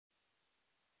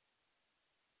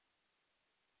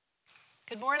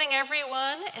Good morning,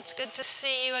 everyone. It's good to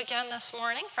see you again this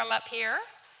morning from up here.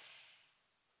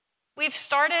 We've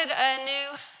started a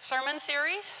new sermon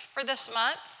series for this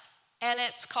month, and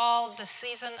it's called The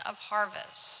Season of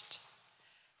Harvest.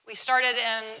 We started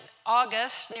in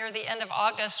August, near the end of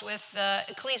August, with the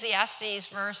Ecclesiastes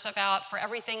verse about for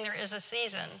everything there is a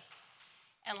season.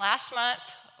 And last month,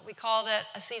 we called it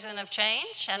a season of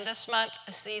change, and this month,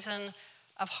 a season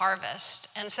of harvest.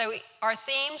 And so our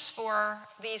themes for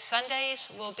these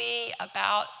Sundays will be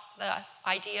about the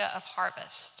idea of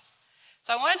harvest.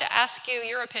 So I wanted to ask you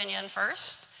your opinion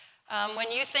first.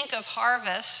 When you think of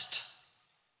harvest,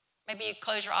 maybe you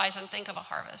close your eyes and think of a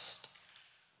harvest.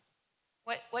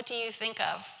 What do you think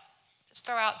of? Just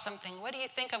throw out something. What do you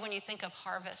think of when you think of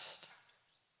harvest?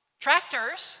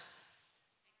 Tractors,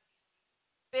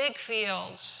 big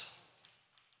fields.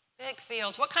 Big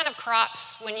fields. What kind of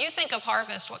crops? When you think of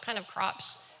harvest, what kind of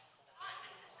crops?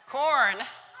 Corn.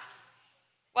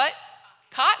 What?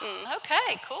 Cotton.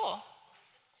 Okay, cool.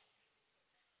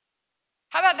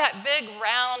 How about that big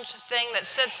round thing that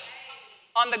sits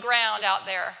on the ground out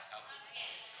there?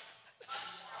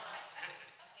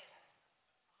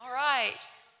 All right.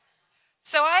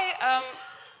 So I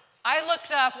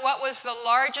looked up what was the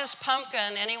largest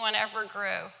pumpkin anyone ever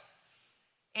grew.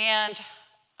 And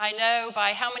I know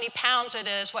by how many pounds it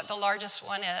is what the largest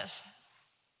one is.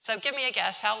 So give me a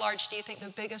guess. How large do you think the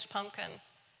biggest pumpkin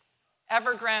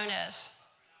ever grown is?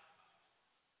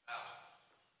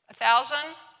 1,000?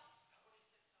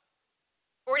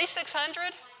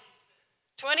 4,600?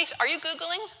 20? Are you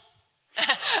Googling?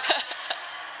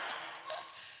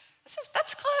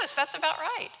 That's close. That's about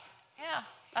right. Yeah,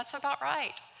 that's about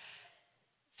right.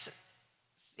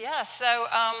 Yeah, So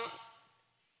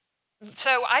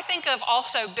I think of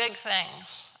also big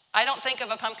things. I don't think of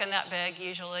a pumpkin that big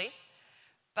usually,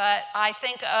 but I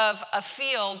think of a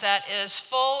field that is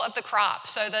full of the crop.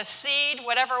 So the seed,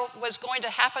 whatever was going to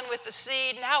happen with the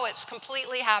seed, now it's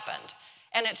completely happened,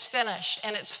 and it's finished,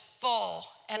 and it's full,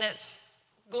 and it's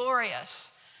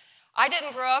glorious. I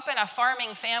didn't grow up in a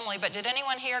farming family, but did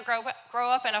anyone here grow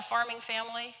up in a farming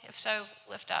family? If so,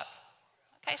 lift up.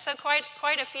 Okay, so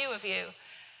quite a few of you.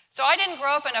 So I didn't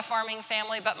grow up in a farming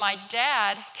family, but my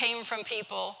dad came from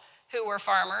people who were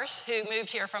farmers who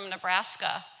moved here from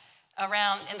Nebraska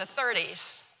around in the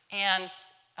 30s. And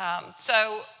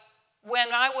so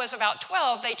when I was about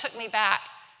 12, they took me back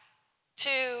to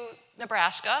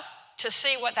Nebraska to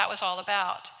see what that was all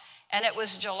about. And it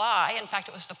was July. In fact,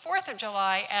 it was the 4th of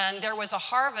July, and there was a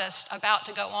harvest about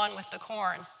to go on with the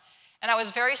corn. And I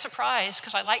was very surprised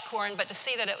because I like corn, but to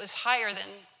see that it was higher than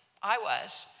I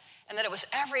was, and that it was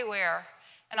everywhere.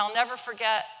 And I'll never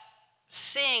forget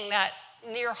seeing that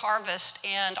near harvest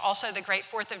and also the great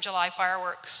 4th of July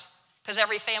fireworks, because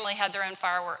every family had their own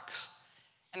fireworks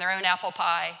and their own apple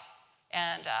pie.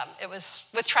 And it was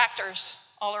with tractors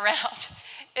all around.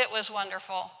 It was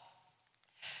wonderful.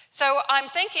 So I'm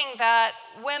thinking that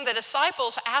when the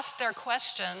disciples asked their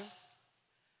question,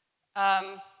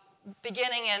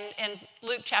 beginning in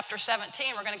Luke chapter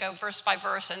 17, we're going to go verse by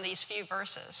verse in these few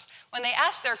verses. When they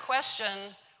asked their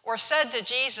question or said to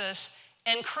Jesus,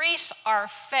 "Increase our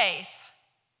faith,"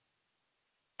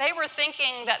 they were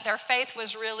thinking that their faith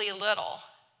was really little.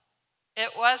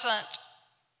 It wasn't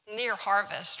near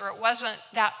harvest, or it wasn't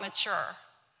that mature.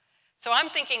 So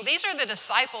I'm thinking these are the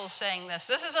disciples saying this.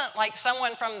 This isn't like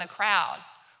someone from the crowd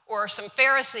or some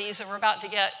Pharisees that were about to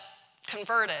get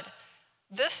converted.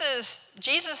 This is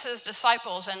Jesus'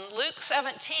 disciples, and Luke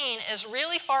 17 is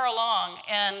really far along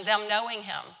in them knowing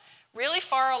him, really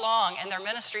far along in their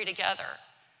ministry together.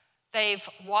 They've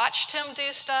watched him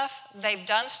do stuff. They've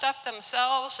done stuff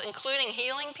themselves, including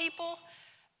healing people.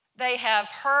 They have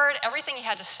heard everything he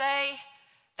had to say.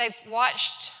 They've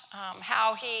watched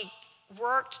how he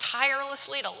worked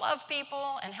tirelessly to love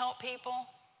people and help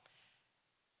people.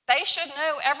 They should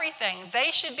know everything.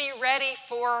 They should be ready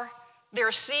for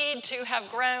their seed to have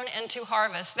grown into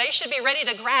harvest. They should be ready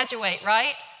to graduate,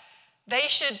 right? They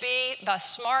should be the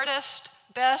smartest,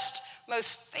 best,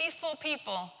 most faithful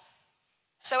people.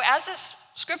 So as this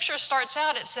scripture starts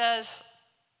out, it says,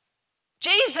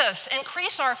 "Jesus,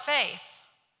 increase our faith."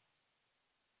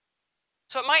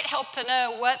 So it might help to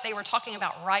know what they were talking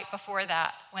about right before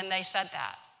that when they said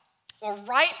that. Well,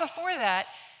 right before that,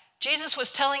 Jesus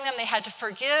was telling them they had to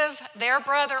forgive their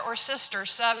brother or sister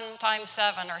 7 times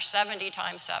 7 or 70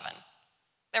 times 7.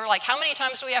 They were like, how many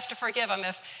times do we have to forgive them?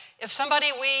 If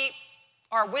somebody we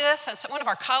are with, and one of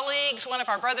our colleagues, one of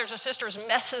our brothers or sisters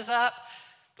messes up,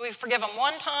 do we forgive them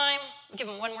 1 time? We give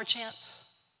them 1 more chance?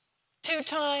 2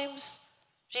 times?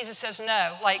 Jesus says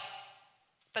no. Like,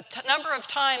 the number of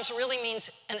times really means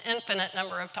an infinite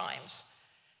number of times.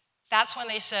 That's when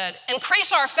they said,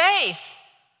 increase our faith.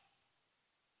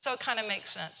 So it kind of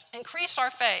makes sense. Increase our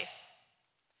faith.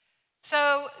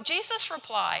 So Jesus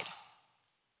replied,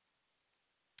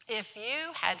 if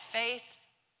you had faith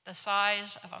the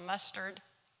size of a mustard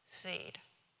seed.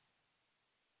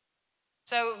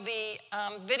 So the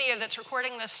video that's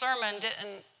recording this sermon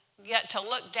didn't get to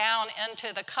look down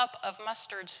into the cup of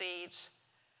mustard seeds,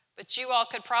 but you all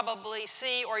could probably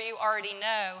see, or you already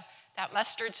know, that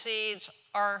mustard seeds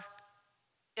are,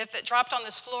 if it dropped on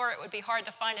this floor, it would be hard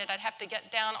to find it. I'd have to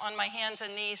get down on my hands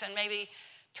and knees and maybe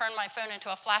turn my phone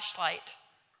into a flashlight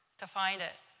to find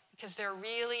it, because they're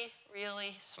really,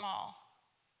 really small.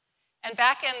 And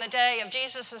back in the day of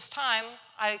Jesus' time,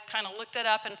 I kind of looked it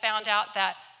up and found out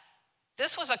that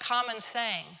this was a common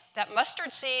saying, that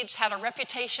mustard seeds had a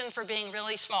reputation for being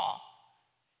really small.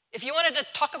 If you wanted to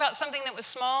talk about something that was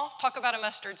small, talk about a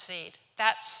mustard seed.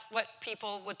 That's what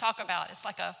people would talk about. It's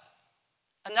like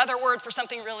another word for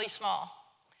something really small.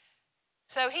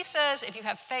 So he says, if you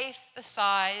have faith the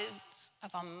size of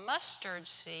a mustard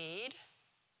seed,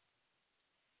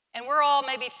 and we're all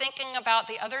maybe thinking about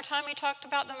the other time he talked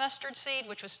about the mustard seed,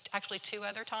 which was actually 2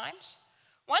 other times.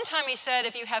 One time he said,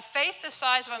 if you have faith the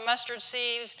size of a mustard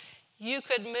seed, you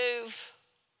could move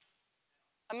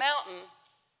a mountain.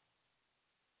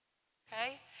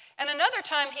 Okay? And another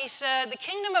time he said, the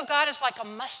kingdom of God is like a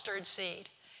mustard seed.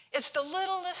 It's the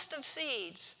littlest of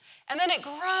seeds. And then it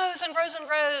grows and grows and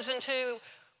grows into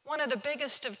one of the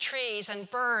biggest of trees, and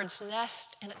birds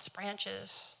nest in its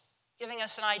branches, giving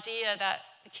us an idea that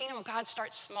the kingdom of God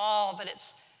starts small, but it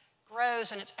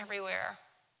grows and it's everywhere.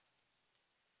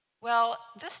 Well,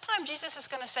 this time Jesus is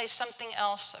going to say something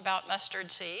else about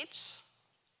mustard seeds,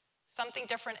 something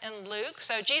different in Luke.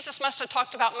 So Jesus must have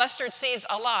talked about mustard seeds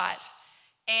a lot,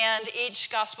 and each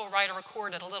gospel writer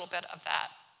recorded a little bit of that.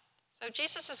 So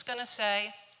Jesus is going to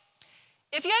say,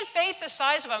 if you had faith the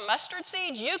size of a mustard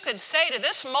seed, you could say to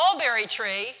this mulberry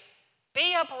tree,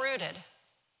 be uprooted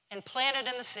and planted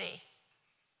in the sea,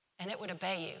 and it would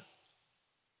obey you.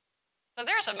 So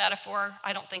there's a metaphor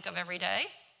I don't think of every day.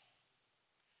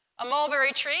 A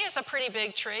mulberry tree is a pretty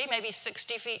big tree, maybe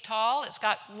 60 feet tall. It's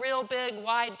got real big,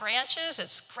 wide branches.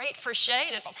 It's great for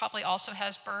shade. It probably also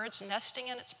has birds nesting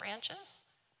in its branches.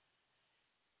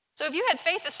 So if you had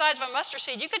faith the size of a mustard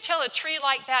seed, you could tell a tree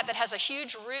like that has a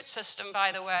huge root system,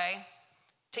 by the way,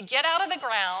 to get out of the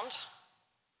ground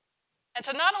and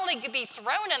to not only be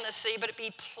thrown in the sea, but it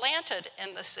be planted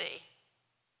in the sea.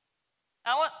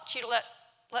 Now, I want you to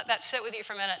let that sit with you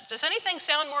for a minute. Does anything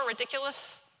sound more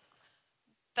ridiculous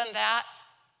than that?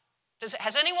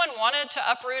 Has anyone wanted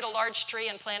to uproot a large tree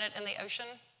and plant it in the ocean?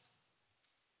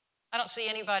 I don't see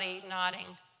anybody nodding.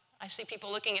 I see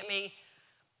people looking at me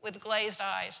with glazed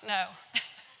eyes. No,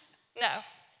 no.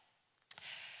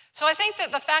 So I think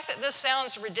that the fact that this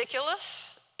sounds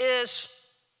ridiculous is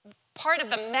part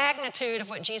of the magnitude of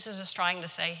what Jesus is trying to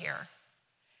say here.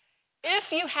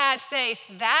 If you had faith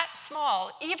that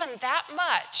small, even that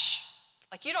much,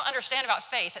 like you don't understand about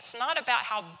faith, it's not about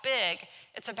how big,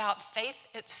 it's about faith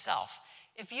itself.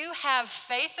 If you have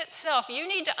faith itself, you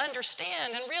need to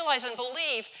understand and realize and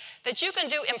believe that you can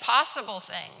do impossible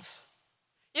things.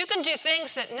 You can do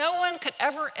things that no one could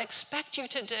ever expect you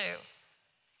to do.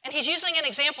 And he's using an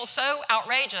example so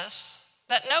outrageous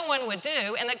that no one would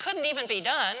do and that couldn't even be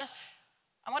done.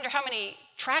 I wonder how many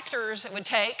tractors it would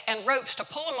take and ropes to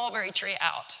pull a mulberry tree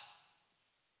out.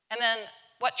 And then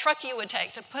what truck you would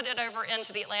take to put it over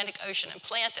into the Atlantic Ocean and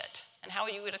plant it, and how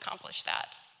you would accomplish that.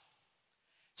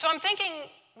 So I'm thinking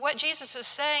what Jesus is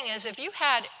saying is if you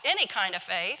had any kind of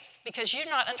faith, because you're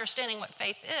not understanding what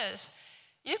faith is,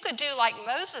 you could do like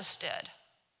Moses did.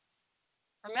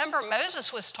 Remember,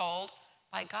 Moses was told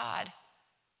by God,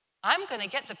 I'm going to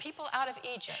get the people out of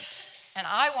Egypt, and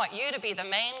I want you to be the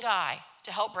main guy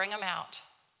to help bring them out.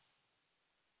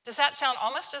 Does that sound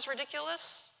almost as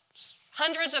ridiculous?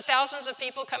 Hundreds of thousands of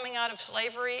people coming out of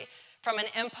slavery from an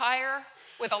empire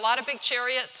with a lot of big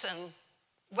chariots and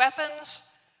weapons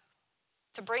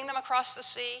to bring them across the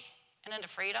sea and into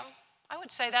freedom? I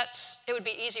would say it would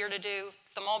be easier to do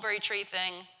the mulberry tree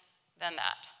thing than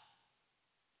that.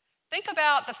 Think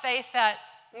about the faith that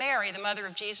Mary, the mother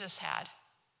of Jesus, had.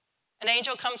 An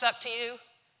angel comes up to you,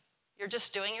 you're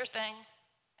just doing your thing,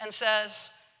 and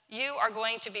says, you are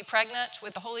going to be pregnant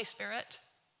with the Holy Spirit.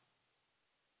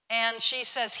 And she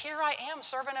says, here I am,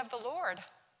 servant of the Lord.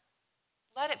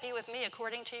 Let it be with me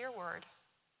according to your word.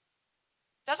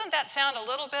 Doesn't that sound a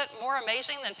little bit more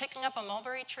amazing than picking up a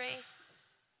mulberry tree,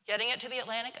 getting it to the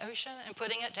Atlantic Ocean, and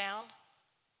putting it down?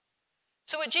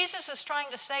 So what Jesus is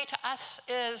trying to say to us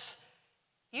is,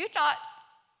 you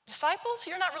disciples,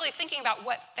 you're not really thinking about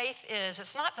what faith is.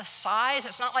 It's not the size.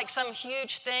 It's not like some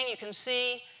huge thing you can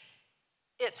see.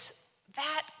 It's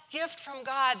that gift from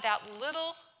God, that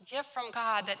little gift from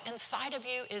God that inside of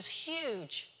you is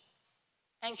huge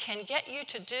and can get you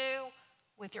to do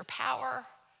with your power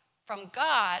from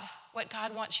God what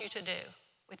God wants you to do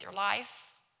with your life,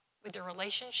 with your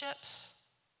relationships,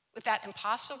 with that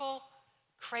impossible,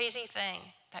 crazy thing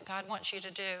that God wants you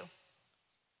to do.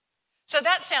 So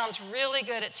that sounds really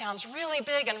good. It sounds really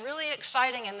big and really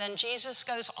exciting. And then Jesus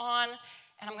goes on,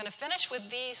 and I'm going to finish with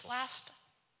these last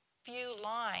few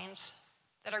lines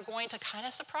that are going to kind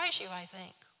of surprise you, I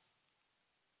think.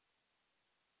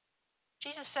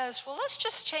 Jesus says, well, let's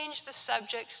just change the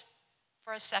subject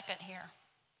for a second here.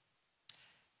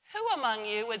 Who among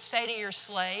you would say to your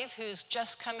slave who's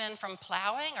just come in from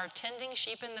plowing or tending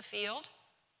sheep in the field,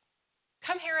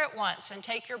 come here at once and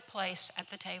take your place at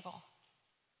the table?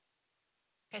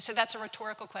 Okay, so that's a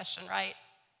rhetorical question, right?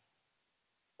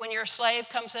 When your slave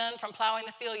comes in from plowing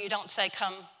the field, you don't say,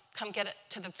 come get it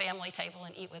to the family table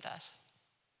and eat with us.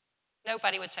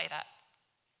 Nobody would say that.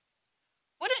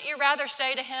 Wouldn't you rather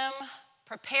say to him,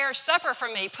 prepare supper for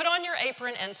me, put on your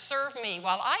apron and serve me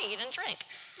while I eat and drink?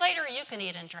 Later you can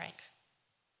eat and drink.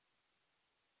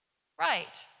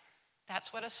 Right,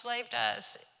 that's what a slave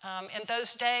does. In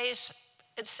those days,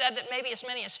 it's said that maybe as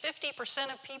many as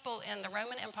 50% of people in the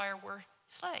Roman Empire were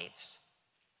slaves.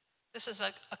 This is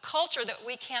a culture that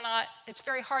we cannot, it's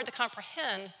very hard to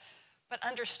comprehend, but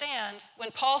understand.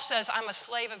 When Paul says, I'm a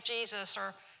slave of Jesus,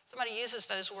 or somebody uses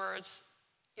those words,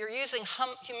 you're using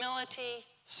humility,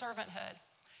 servanthood.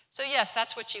 So yes,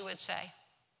 that's what you would say.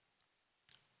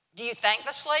 Do you thank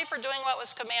the slave for doing what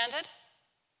was commanded?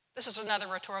 This is another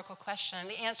rhetorical question, and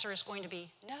the answer is going to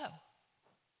be no.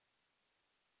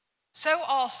 So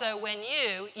also when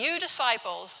you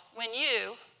disciples, when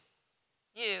you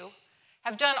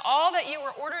have done all that you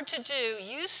were ordered to do,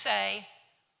 you say,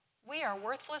 we are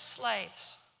worthless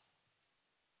slaves.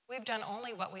 We've done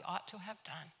only what we ought to have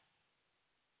done.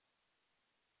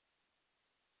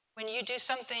 When you do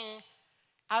something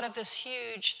out of this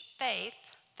huge faith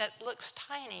that looks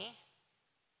tiny,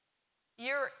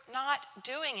 you're not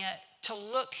doing it to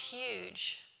look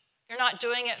huge. You're not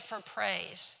doing it for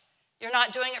praise. You're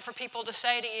not doing it for people to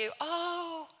say to you,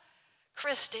 oh,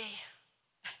 Christy,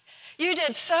 you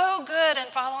did so good in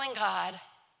following God.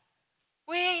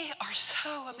 We are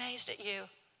so amazed at you.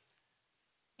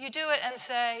 You do it and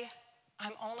say,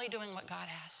 I'm only doing what God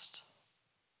asked.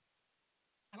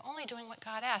 I'm only doing what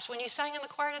God asked. When you sang in the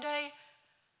choir today,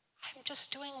 I'm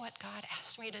just doing what God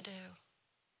asked me to do.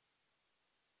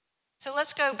 So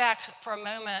let's go back for a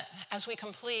moment as we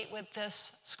complete with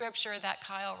this scripture that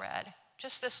Kyle read,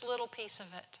 just this little piece of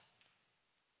it.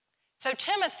 So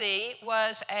Timothy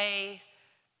was a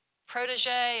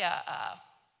protege,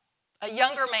 a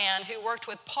younger man who worked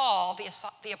with Paul,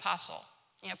 the apostle.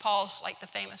 You know, Paul's like the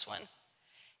famous one.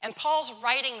 And Paul's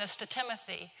writing this to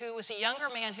Timothy, who was a younger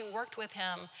man who worked with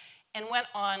him and went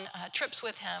on trips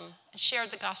with him and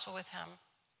shared the gospel with him.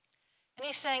 And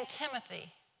he's saying,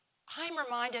 Timothy, I'm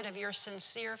reminded of your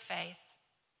sincere faith,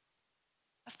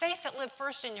 a faith that lived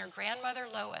first in your grandmother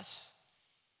Lois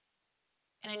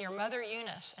and in your mother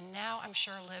Eunice, and now I'm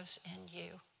sure lives in you.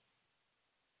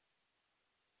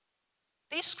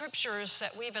 These scriptures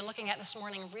that we've been looking at this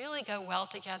morning really go well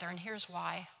together, and here's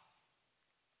why.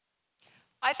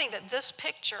 I think that this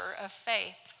picture of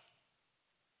faith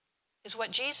is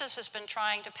what Jesus has been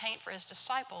trying to paint for his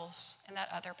disciples in that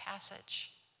other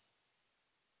passage.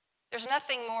 There's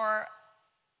nothing more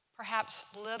perhaps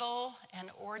little and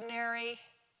ordinary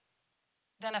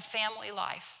than a family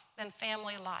life,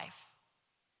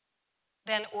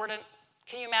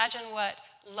 Can you imagine what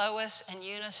Lois and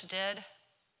Eunice did?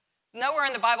 Nowhere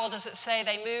in the Bible does it say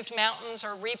they moved mountains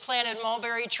or replanted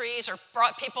mulberry trees or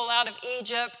brought people out of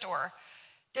Egypt or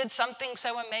did something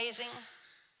so amazing.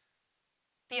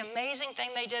 The amazing thing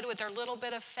they did with their little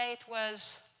bit of faith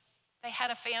was they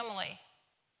had a family.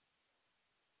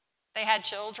 They had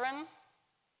children,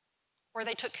 or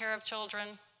they took care of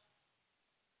children.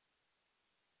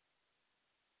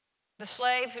 The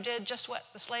slave who did just what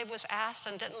the slave was asked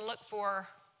and didn't look for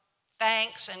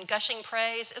thanks and gushing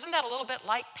praise, isn't that a little bit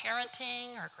like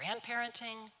parenting or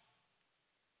grandparenting?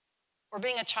 Or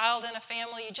being a child in a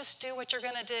family, you just do what you're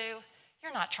going to do.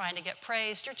 You're not trying to get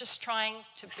praised. You're just trying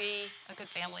to be a good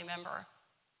family member.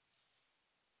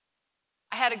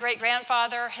 I had a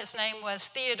great-grandfather. His name was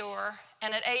Theodore.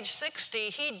 And at age 60,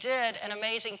 he did an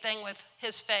amazing thing with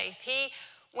his faith. He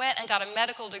went and got a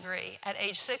medical degree at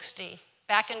age 60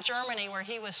 back in Germany where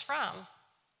he was from.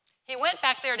 He went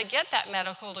back there to get that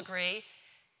medical degree,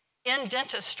 in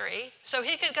dentistry so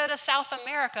he could go to South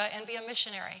America and be a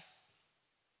missionary.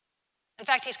 In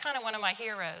fact, he's kind of one of my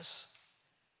heroes.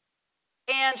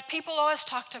 And people always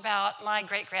talked about my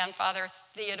great-grandfather,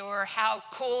 Theodore, how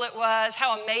cool it was,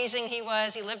 how amazing he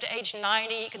was. He lived to age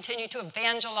 90. He continued to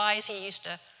evangelize. He used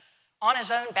to, on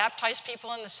his own, baptize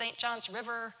people in the St. John's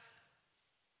River.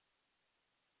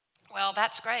 Well,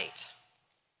 that's great.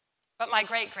 But my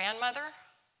great-grandmother,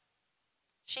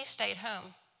 she stayed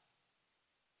home.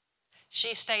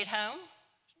 She stayed home.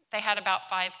 They had about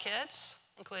 5 kids,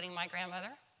 including my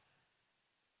grandmother.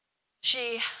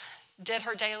 She did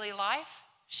her daily life.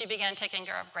 She began taking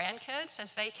care of grandkids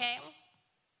as they came.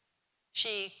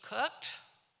 She cooked.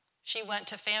 She went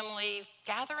to family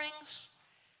gatherings.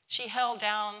 She held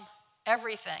down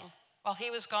everything while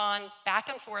he was gone back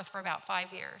and forth for about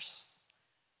 5 years.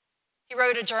 He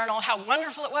wrote a journal how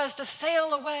wonderful it was to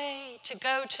sail away, to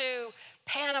go to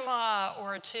Panama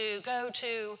or to go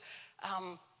to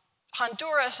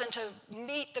Honduras and to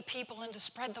meet the people and to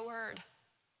spread the word.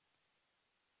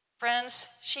 Friends,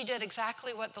 she did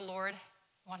exactly what the Lord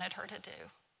wanted her to do.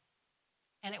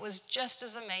 And it was just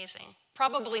as amazing,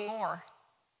 probably more,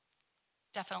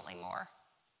 definitely more,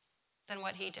 than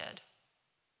what he did.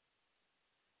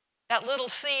 That little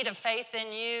seed of faith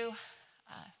in you,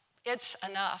 it's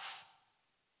enough.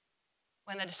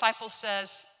 When the disciples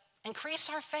says, increase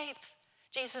our faith,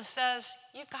 Jesus says,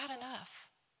 you've got enough.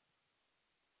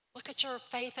 Look at your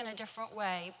faith in a different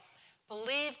way.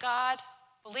 Believe God,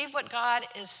 believe what God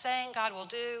is saying God will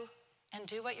do, and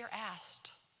do what you're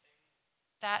asked.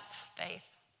 That's faith.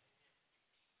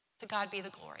 To God be the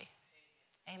glory.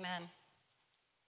 Amen.